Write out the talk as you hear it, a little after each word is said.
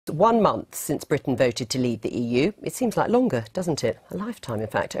1 month since Britain voted to leave the EU. It seems like longer, doesn't it? A lifetime, in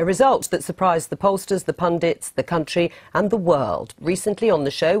fact. A result that surprised the pollsters, the pundits, the country and the world. Recently on the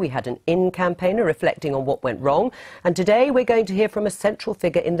show, we had an in-campaigner reflecting on what went wrong. And today we're going to hear from a central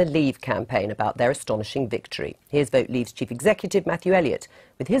figure in the Leave campaign about their astonishing victory. Here's Vote Leave's Chief Executive, Matthew Elliott,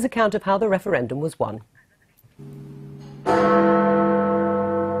 with his account of how the referendum was won.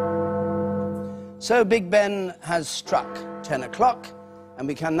 So Big Ben has struck 10 o'clock. And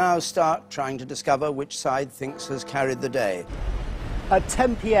we can now start trying to discover which side thinks has carried the day. At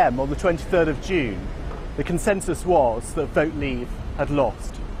 10 p.m. on the 23rd of June, the consensus was that Vote Leave had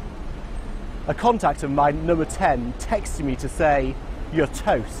lost. A contact of mine, number 10, texted me to say, "You're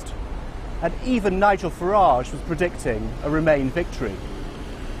toast." And even Nigel Farage was predicting a Remain victory.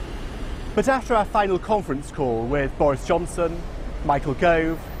 But after our final conference call with Boris Johnson, Michael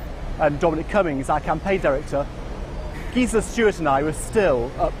Gove and Dominic Cummings, our campaign director, Gisela Stewart and I were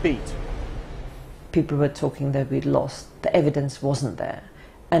still upbeat. People were talking that we'd lost. The evidence wasn't there.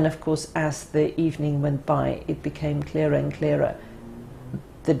 And of course, as the evening went by, it became clearer and clearer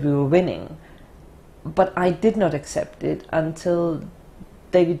that we were winning. But I did not accept it until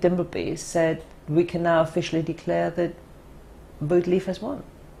David Dimbleby said, we can now officially declare that Vote Leave has won.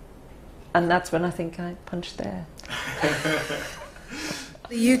 And that's when I think I punched the air.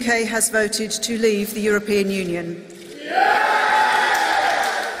 The UK has voted to leave the European Union.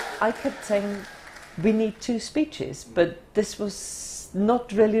 I kept saying we need 2 speeches, but this was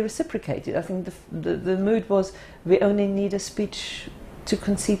not really reciprocated. I think the mood was we only need a speech to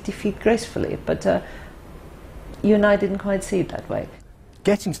concede defeat gracefully, but you and I didn't quite see it that way.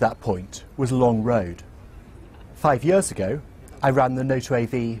 Getting to that point was a long road. 5 years ago, I ran the No to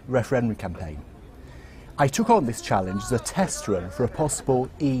AV referendum campaign. I took on this challenge as a test run for a possible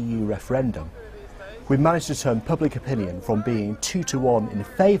EU referendum. We managed to turn public opinion from being 2-to-1 in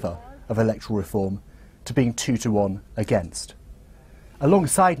favour of electoral reform to being 2-to-1 against.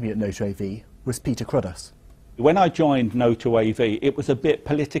 Alongside me at No to AV was Peter Cruddas. When I joined No to AV, it was a bit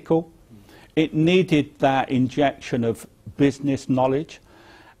political. It needed that injection of business knowledge,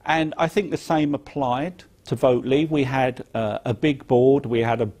 and I think the same applied to Vote Leave. We had a big board, we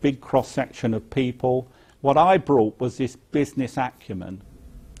had a big cross-section of people. What I brought was this business acumen.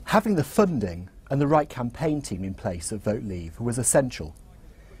 Having the funding and the right campaign team in place at Vote Leave was essential.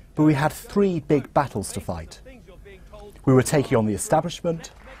 But we had 3 big battles to fight. We were taking on the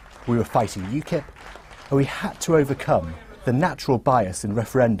establishment, we were fighting UKIP, and we had to overcome the natural bias in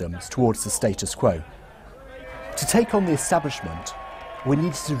referendums towards the status quo. To take on the establishment, we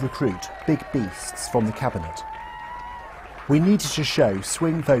needed to recruit big beasts from the cabinet. We needed to show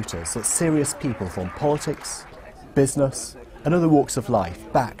swing voters that serious people from politics, business, and other walks of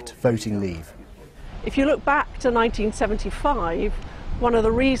life backed Voting Leave. If you look back to 1975, one of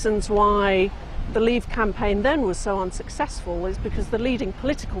the reasons why the Leave campaign then was so unsuccessful is because the leading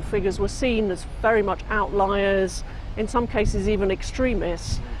political figures were seen as very much outliers, in some cases even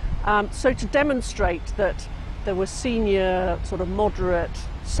extremists. So to demonstrate that there were senior, sort of moderate,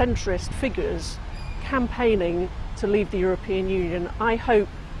 centrist figures campaigning to leave the European Union, I hope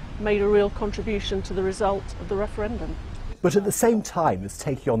made a real contribution to the result of the referendum. But at the same time as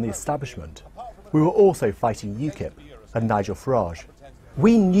taking on the establishment, we were also fighting UKIP and Nigel Farage.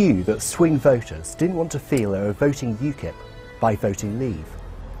 We knew that swing voters didn't want to feel they were voting UKIP by Voting Leave.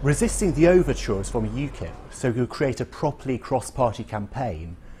 Resisting the overtures from UKIP so we could create a properly cross-party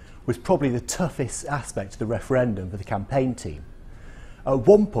campaign was probably the toughest aspect of the referendum for the campaign team. At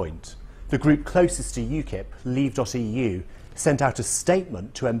one point, the group closest to UKIP, Leave.eu, sent out a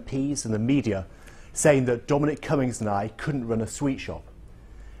statement to MPs and the media saying that Dominic Cummings and I couldn't run a sweet shop.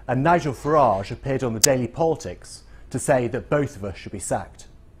 And Nigel Farage appeared on the Daily Politics to say that both of us should be sacked.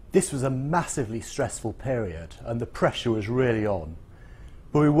 This was a massively stressful period and the pressure was really on.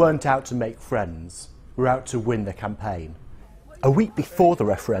 But we weren't out to make friends, we were out to win the campaign. A week before the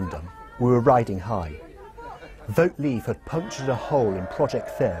referendum, we were riding high. Vote Leave had punctured a hole in Project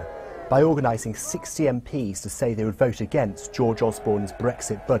Fear by organising 60 MPs to say they would vote against George Osborne's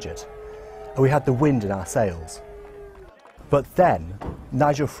Brexit budget. And we had the wind in our sails. But then,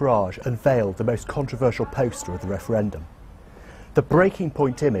 Nigel Farage unveiled the most controversial poster of the referendum. The breaking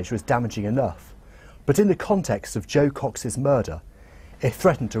point image was damaging enough, but in the context of Joe Cox's murder, it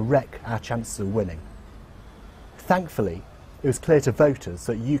threatened to wreck our chances of winning. Thankfully, it was clear to voters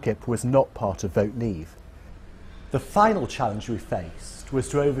that UKIP was not part of Vote Leave. The final challenge we faced was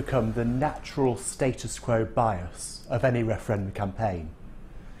to overcome the natural status quo bias of any referendum campaign.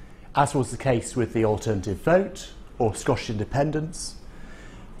 As was the case with the alternative vote or Scottish independence,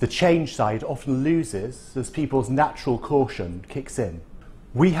 the change side often loses as people's natural caution kicks in.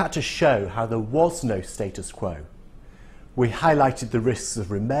 We had to show how there was no status quo. We highlighted the risks of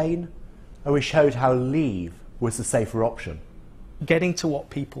Remain, and we showed how Leave was the safer option. Getting to what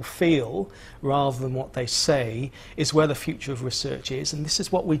people feel rather than what they say is where the future of research is, and this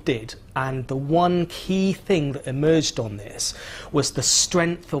is what we did. And the one key thing that emerged on this was the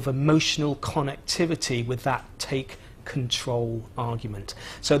strength of emotional connectivity with that take control argument.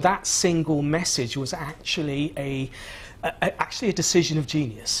 So that single message was actually a decision of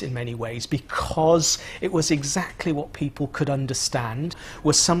genius in many ways, because it was exactly what people could understand,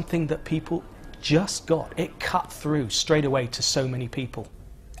 was something that people just got. It cut through straight away to so many people.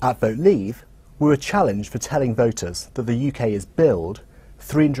 At Vote Leave, we were challenged for telling voters that the UK is billed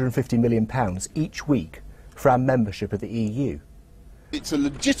 £350 million each week for our membership of the EU. It's a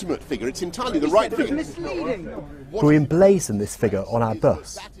legitimate figure, it's entirely the right figure. We emblazoned this figure on our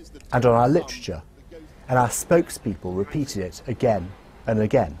bus and on our literature, and our spokespeople repeated it again and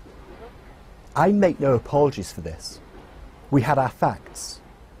again. I make no apologies for this. We had our facts,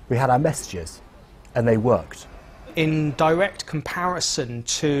 we had our messages, and they worked. In direct comparison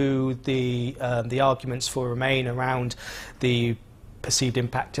to the arguments for Remain around the perceived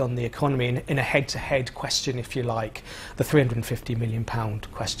impact on the economy, in a head-to-head question, if you like, the £350 million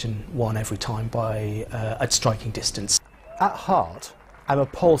question won every time by a striking distance. At heart, I'm a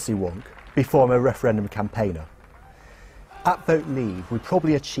policy wonk before I'm a referendum campaigner. At Vote Leave, we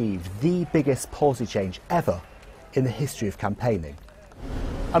probably achieved the biggest policy change ever in the history of campaigning.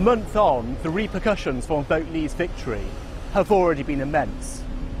 A month on, the repercussions from Vote Leave's victory have already been immense.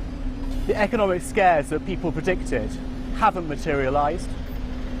 The economic scares that people predicted haven't materialised.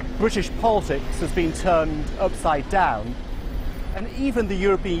 British politics has been turned upside down, and even the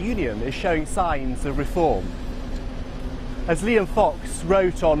European Union is showing signs of reform. As Liam Fox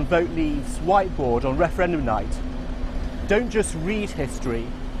wrote on Vote Leave's whiteboard on referendum night, don't just read history,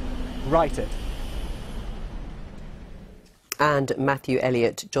 write it. And Matthew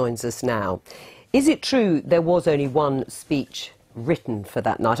Elliott joins us now. Is it true there was only one speech written for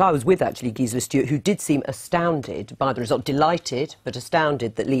that night? I was with, actually, Gisela Stewart, who did seem astounded by the result, delighted but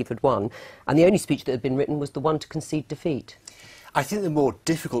astounded that Leave had won, and the only speech that had been written was the one to concede defeat. I think the more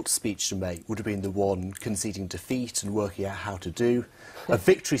difficult speech to make would have been the one conceding defeat and working out how to do. A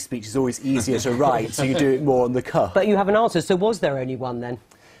victory speech is always easier to write, so you do it more on the cuff. But you have an answer, so was there only one then?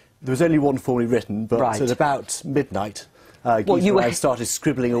 There was only one formally written, but right. At about midnight, Gisela started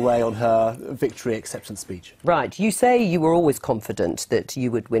scribbling away on her victory acceptance speech. Right. You say you were always confident that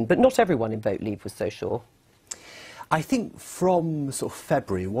you would win, but not everyone in Vote Leave was so sure. I think from sort of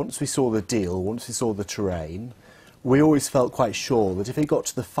February, once we saw the deal, once we saw the terrain, we always felt quite sure that if it got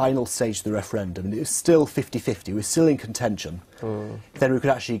to the final stage of the referendum, and it was still 50-50, we were still in contention, then we could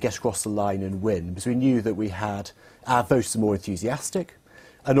actually get across the line and win, because we knew that we had our voters more enthusiastic,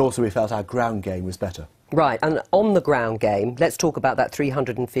 and also we felt our ground game was better. Right, and on the ground game, let's talk about that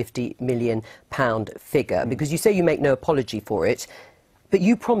 £350 million figure, because you say you make no apology for it, but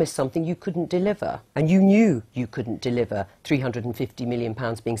you promised something you couldn't deliver, and you knew you couldn't deliver £350 million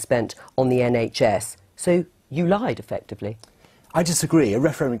being spent on the NHS, so you lied, effectively. I disagree. A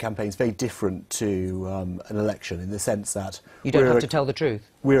referendum campaign is very different to an election in the sense that... You don't have to tell the truth.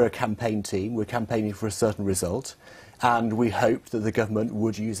 We're a campaign team, we're campaigning for a certain result, and we hoped that the government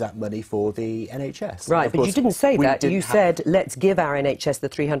would use that money for the NHS. Right, but you didn't say that. You said, let's give our NHS the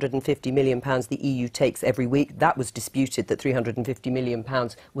 £350 million the EU takes every week. That was disputed, that £350 million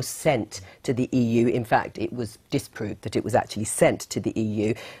was sent to the EU. In fact, it was disproved that it was actually sent to the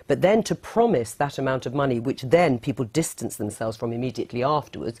EU. But then to promise that amount of money, which then people distanced themselves from immediately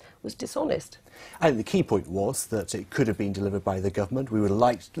afterwards, was dishonest. I think the key point was that it could have been delivered by the government. We would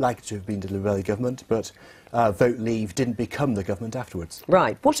like to have been delivered by the government, but Vote Leave didn't become the government afterwards.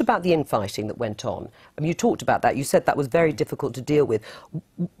 Right. What about the infighting that went on? I mean, you talked about that. You said that was very difficult to deal with.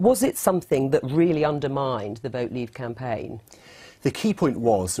 Was it something that really undermined the Vote Leave campaign? The key point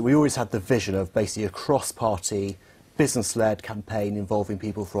was that we always had the vision of basically a cross-party, business-led campaign involving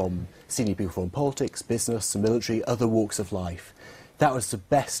senior people from politics, business, the military, other walks of life. That was the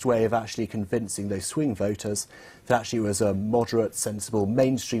best way of actually convincing those swing voters that actually it was a moderate, sensible,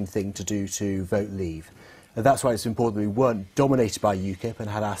 mainstream thing to do to Vote Leave. And that's why it's important that we weren't dominated by UKIP and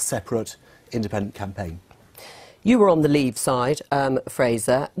had our separate, independent campaign. You were on the Leave side,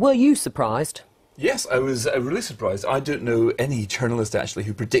 Fraser. Were you surprised? Yes, I was really surprised. I don't know any journalist, actually,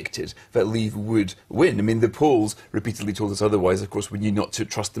 who predicted that Leave would win. I mean, the polls repeatedly told us otherwise. Of course, we knew not to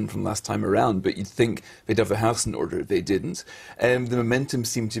trust them from last time around, but you'd think they'd have the house in order. They didn't. The momentum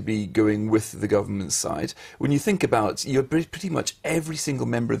seemed to be going with the government's side. When you think about, you have pretty much every single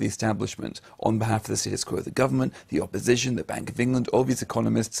member of the establishment on behalf of the status quo, the government, the opposition, the Bank of England, all these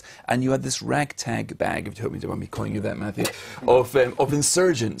economists, and you had this ragtag bag, if you don't mind me calling you that, Matthew, of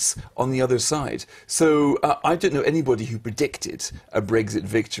insurgents on the other side. So I don't know anybody who predicted a Brexit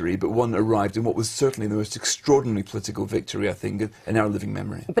victory, but one arrived in what was certainly the most extraordinary political victory, I think, in our living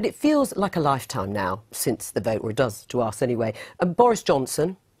memory. But it feels like a lifetime now since the vote, or it does to us anyway. Boris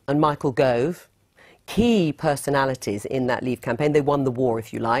Johnson and Michael Gove, key personalities in that Leave campaign. They won the war,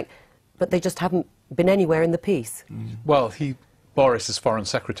 if you like, but they just haven't been anywhere in the piece. Well, Boris is Foreign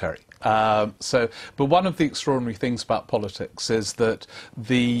Secretary. But one of the extraordinary things about politics is that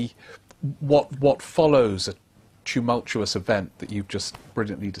what follows a tumultuous event that you've just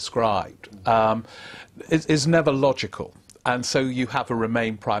brilliantly described is never logical. And so you have a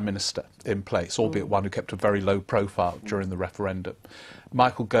Remain Prime Minister in place, albeit one who kept a very low profile during the referendum.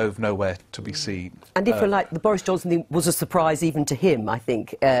 Michael Gove nowhere to be seen. And if you like, the Boris Johnson thing was a surprise even to him, I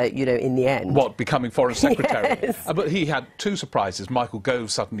think, you know, in the end. What, becoming Foreign Secretary? Yes. But he had two surprises. Michael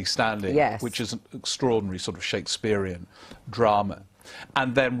Gove suddenly standing, yes, which is an extraordinary sort of Shakespearean drama.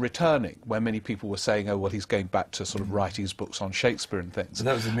 And then returning, where many people were saying, oh, well, he's going back to sort of writing his books on Shakespeare and things. So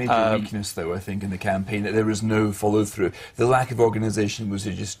that was a major weakness, though, I think, in the campaign, that there was no follow-through. The lack of organisation was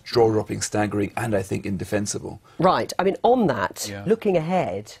just jaw-dropping, staggering, and, I think, indefensible. Right. I mean, on that, looking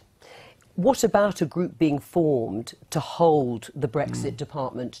ahead, what about a group being formed to hold the Brexit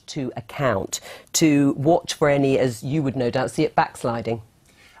department to account, to watch for any, as you would no doubt see it, backsliding?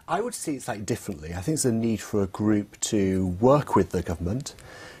 I would see it slightly differently. I think there's a need for a group to work with the government.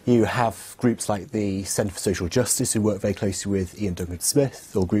 You have groups like the Centre for Social Justice, who work very closely with Ian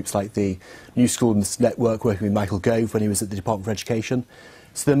Duncan-Smith, or groups like the New Schools Network, working with Michael Gove when he was at the Department for Education.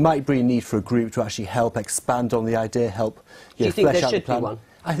 So there might be a need for a group to actually help expand on the idea, help Do you think flesh there out the should plan. be one?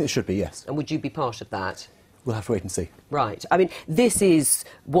 I think there should be, yes. And would you be part of that? We'll have to wait and see. Right. I mean, this is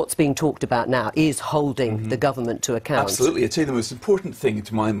what's being talked about now, is holding the government to account. Absolutely. I'd say the most important thing,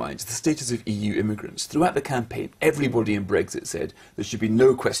 to my mind, is the status of EU immigrants. Throughout the campaign, everybody in Brexit said there should be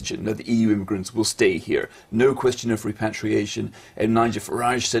no question that the EU immigrants will stay here. No question of repatriation. And Nigel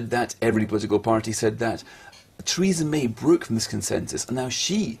Farage said that. Every political party said that. Theresa May broke from this consensus, and now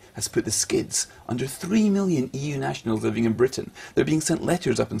she has put the skids under 3 million EU nationals living in Britain. They're being sent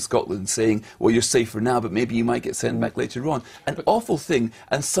letters up in Scotland saying, well, you're safe for now, but maybe you might get sent back later on. An awful thing,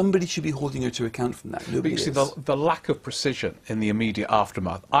 and somebody should be holding her to account from that. Nobody But you is. see, the lack of precision in the immediate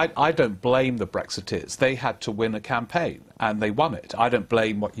aftermath, I don't blame the Brexiteers. They had to win a campaign, and they won it. I don't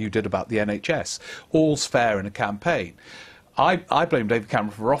blame what you did about the NHS. All's fair in a campaign. I blame David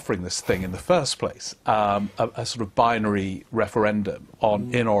Cameron for offering this thing in the first place, a sort of binary referendum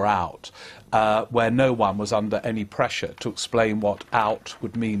on in or out, where no one was under any pressure to explain what out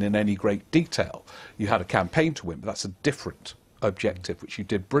would mean in any great detail. You had a campaign to win, but that's a different objective, which you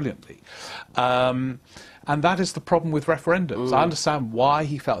did brilliantly. And that is the problem with referendums. I understand why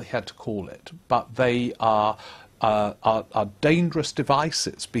he felt he had to call it, but they are dangerous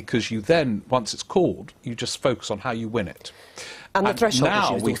devices, because you then, once it's called, you just focus on how you win it. And the threshold now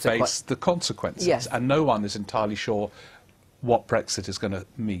issue is we also face the consequences, Yes. and no one is entirely sure what Brexit is going to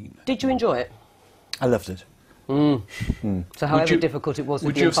mean. Did you enjoy it? I loved it. So however difficult it was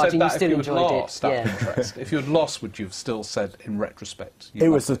with the party, you still enjoyed it. Interest? If you had lost, would you have still said, in retrospect? It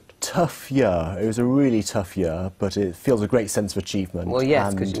was a tough year. It was a really tough year, but it feels a great sense of achievement. Well,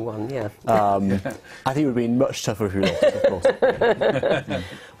 yes, because you won, yeah. I think it would have been much tougher if we lost, of course.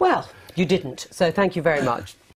 Well, you didn't, so thank you very much.